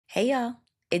Hey y'all,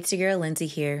 it's your girl Lindsay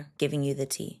here, giving you the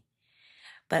tea.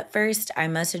 But first, I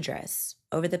must address,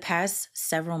 over the past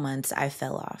several months, I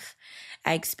fell off.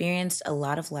 I experienced a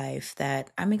lot of life that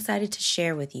I'm excited to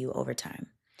share with you over time.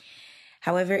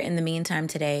 However, in the meantime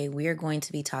today, we are going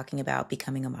to be talking about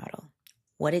becoming a model,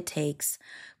 what it takes,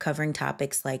 covering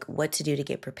topics like what to do to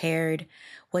get prepared,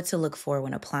 what to look for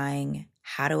when applying,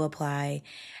 how to apply,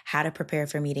 how to prepare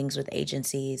for meetings with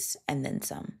agencies, and then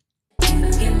some.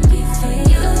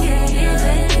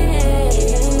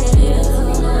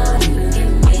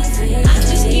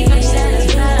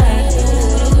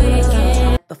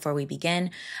 Before we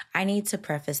begin, I need to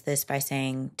preface this by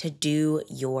saying to do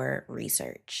your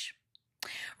research.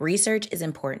 Research is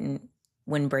important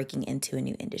when breaking into a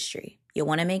new industry. You'll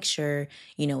want to make sure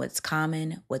you know what's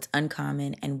common, what's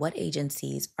uncommon, and what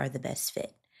agencies are the best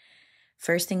fit.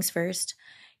 First things first,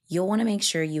 you'll want to make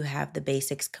sure you have the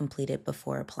basics completed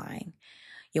before applying.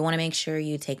 You'll want to make sure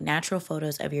you take natural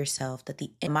photos of yourself that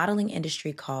the modeling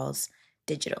industry calls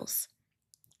digitals.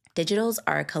 Digitals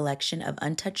are a collection of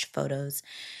untouched photos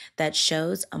that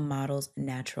shows a model's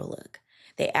natural look.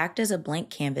 They act as a blank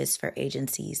canvas for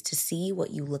agencies to see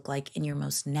what you look like in your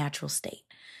most natural state.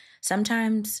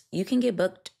 Sometimes you can get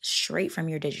booked straight from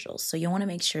your digitals, so you'll want to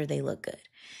make sure they look good.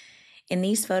 In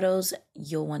these photos,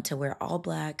 you'll want to wear all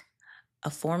black, a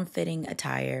form-fitting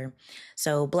attire,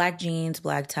 so black jeans,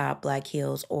 black top, black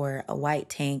heels, or a white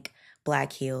tank,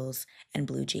 black heels, and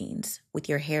blue jeans with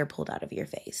your hair pulled out of your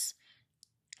face.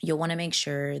 You'll want to make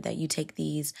sure that you take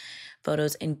these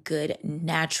photos in good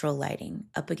natural lighting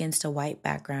up against a white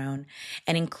background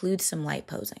and include some light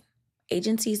posing.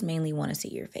 Agencies mainly want to see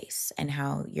your face and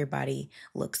how your body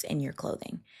looks in your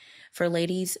clothing. For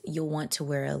ladies, you'll want to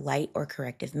wear a light or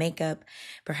corrective makeup,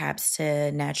 perhaps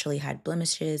to naturally hide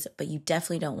blemishes, but you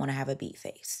definitely don't want to have a beat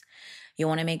face. You'll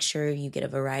want to make sure you get a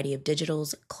variety of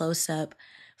digitals, close-up,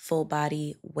 full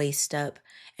body, waist up,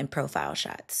 and profile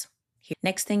shots.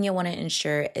 Next thing you'll want to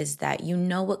ensure is that you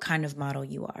know what kind of model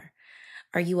you are.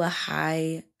 Are you a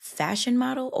high fashion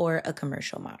model or a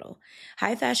commercial model?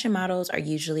 High fashion models are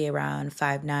usually around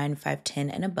 5'9", 5'10",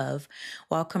 and above,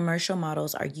 while commercial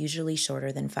models are usually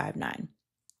shorter than 5'9".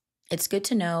 It's good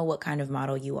to know what kind of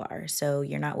model you are, so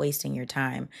you're not wasting your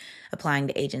time applying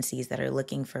to agencies that are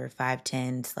looking for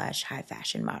 5'10" / high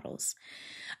fashion models.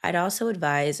 I'd also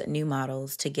advise new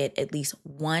models to get at least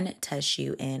one test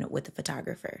shoot in with a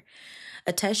photographer.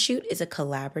 A test shoot is a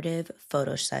collaborative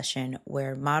photo session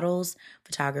where models,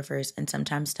 photographers, and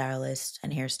sometimes stylists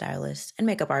and hairstylists and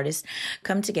makeup artists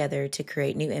come together to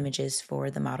create new images for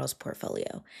the model's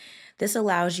portfolio. This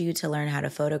allows you to learn how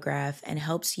to photograph and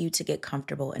helps you to get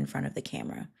comfortable in front of the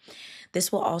camera.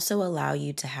 This will also allow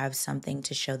you to have something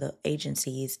to show the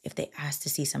agencies if they ask to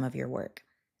see some of your work.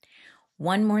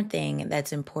 One more thing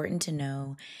that's important to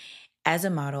know as a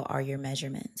model are your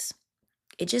measurements.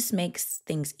 It just makes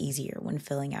things easier when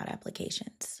filling out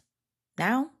applications.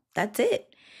 Now, that's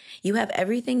it. You have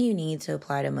everything you need to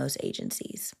apply to most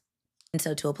agencies. And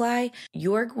so to apply,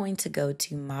 you're going to go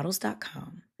to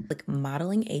models.com, click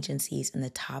modeling agencies in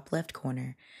the top left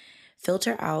corner,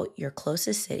 filter out your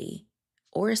closest city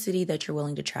or a city that you're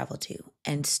willing to travel to,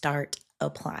 and start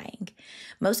applying.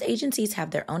 Most agencies have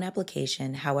their own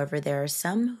application. However, there are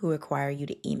some who require you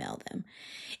to email them.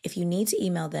 If you need to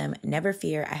email them, never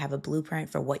fear. I have a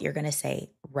blueprint for what you're going to say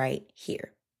right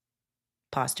here.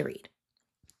 Pause to read.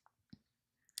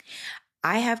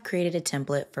 I have created a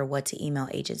template for what to email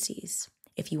agencies.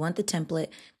 If you want the template,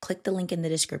 click the link in the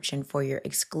description for your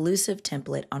exclusive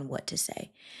template on what to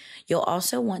say. You'll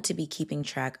also want to be keeping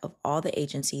track of all the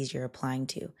agencies you're applying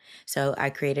to. So I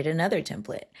created another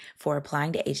template for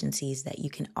applying to agencies that you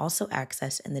can also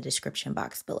access in the description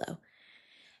box below.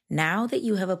 Now that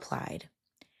you have applied,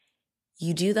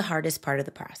 you do the hardest part of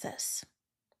the process.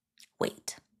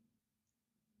 Wait.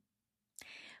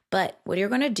 But what you're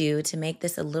going to do to make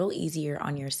this a little easier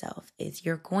on yourself is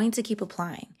you're going to keep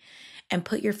applying and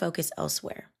put your focus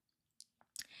elsewhere.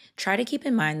 Try to keep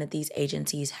in mind that these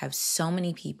agencies have so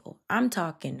many people. I'm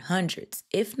talking hundreds,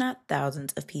 if not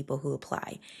thousands of people who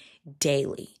apply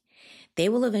daily. They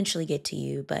will eventually get to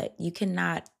you, but you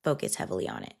cannot focus heavily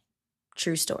on it.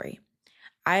 True story.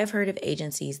 I have heard of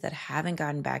agencies that haven't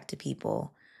gotten back to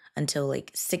people until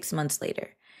like 6 months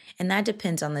later. And that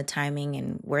depends on the timing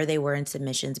and where they were in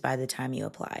submissions by the time you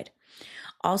applied.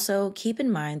 Also, keep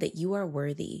in mind that you are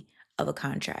worthy of a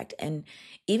contract. And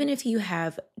even if you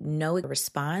have no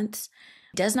response,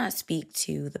 it does not speak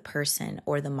to the person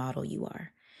or the model you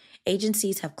are.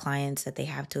 Agencies have clients that they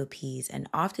have to appease, and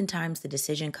oftentimes the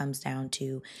decision comes down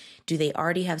to, do they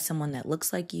already have someone that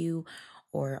looks like you,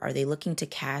 or are they looking to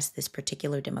cast this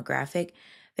particular demographic?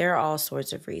 There are all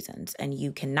sorts of reasons, and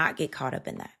you cannot get caught up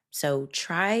in that. So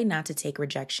try not to take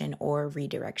rejection or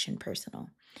redirection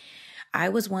personal. I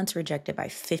was once rejected by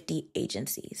 50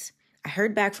 agencies. I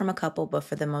heard back from a couple, but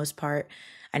for the most part,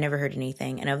 I never heard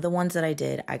anything. And of the ones that I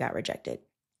did, I got rejected.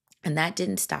 And that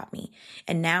didn't stop me.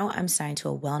 And now I'm signed to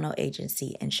a well-known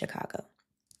agency in Chicago.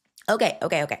 Okay.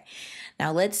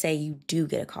 Now let's say you do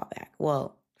get a callback.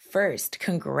 Well, first,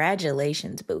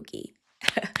 congratulations, Bookie.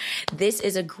 This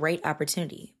is a great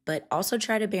opportunity, but also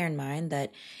try to bear in mind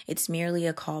that it's merely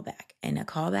a callback, and a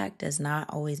callback does not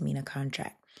always mean a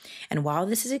contract. And while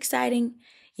this is exciting,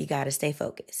 you got to stay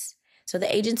focused. So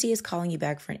the agency is calling you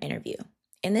back for an interview.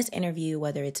 In this interview,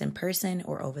 whether it's in person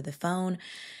or over the phone,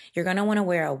 you're going to want to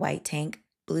wear a white tank,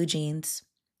 blue jeans,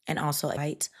 and also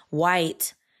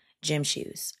white gym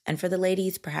shoes. And for the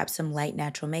ladies, perhaps some light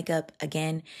natural makeup.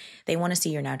 Again, they want to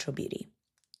see your natural beauty.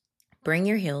 Bring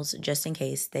your heels just in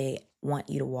case they want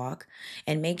you to walk,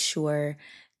 and make sure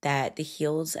that the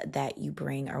heels that you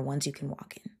bring are ones you can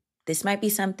walk in. This might be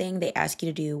something they ask you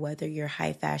to do, whether you're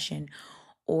high fashion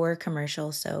or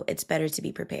commercial, so it's better to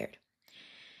be prepared.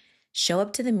 Show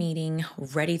up to the meeting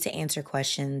ready to answer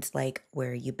questions like,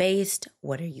 where are you based?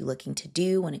 What are you looking to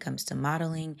do when it comes to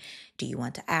modeling? Do you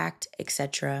want to act,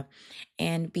 etc.?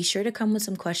 And be sure to come with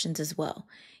some questions as well.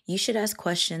 You should ask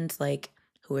questions like,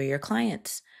 who are your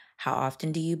clients? How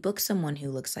often do you book someone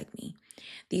who looks like me?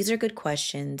 These are good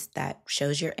questions that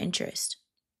shows your interest.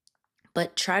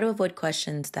 But try to avoid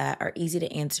questions that are easy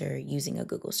to answer using a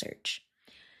Google search.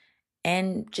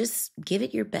 And just give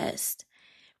it your best.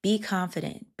 Be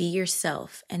confident, be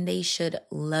yourself, and they should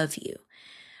love you.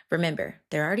 Remember,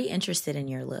 they're already interested in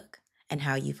your look and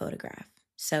how you photograph.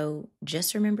 So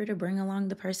just remember to bring along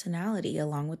the personality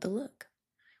along with the look.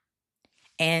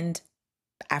 And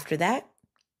after that,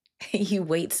 you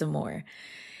wait some more,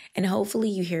 and hopefully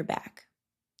you hear back.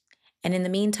 And in the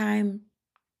meantime,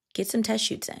 get some test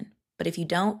shoots in. But if you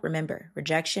don't, remember,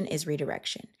 rejection is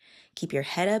redirection. Keep your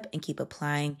head up and keep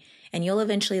applying, and you'll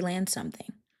eventually land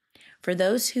something. For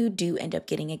those who do end up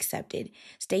getting accepted,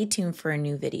 stay tuned for a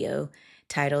new video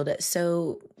titled,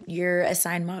 "So You're a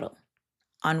Signed Model,"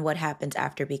 on what happens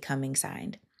after becoming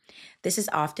signed. This is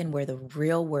often where the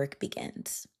real work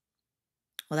begins.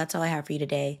 Well, that's all I have for you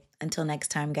today. Until next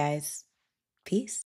time, guys. Peace.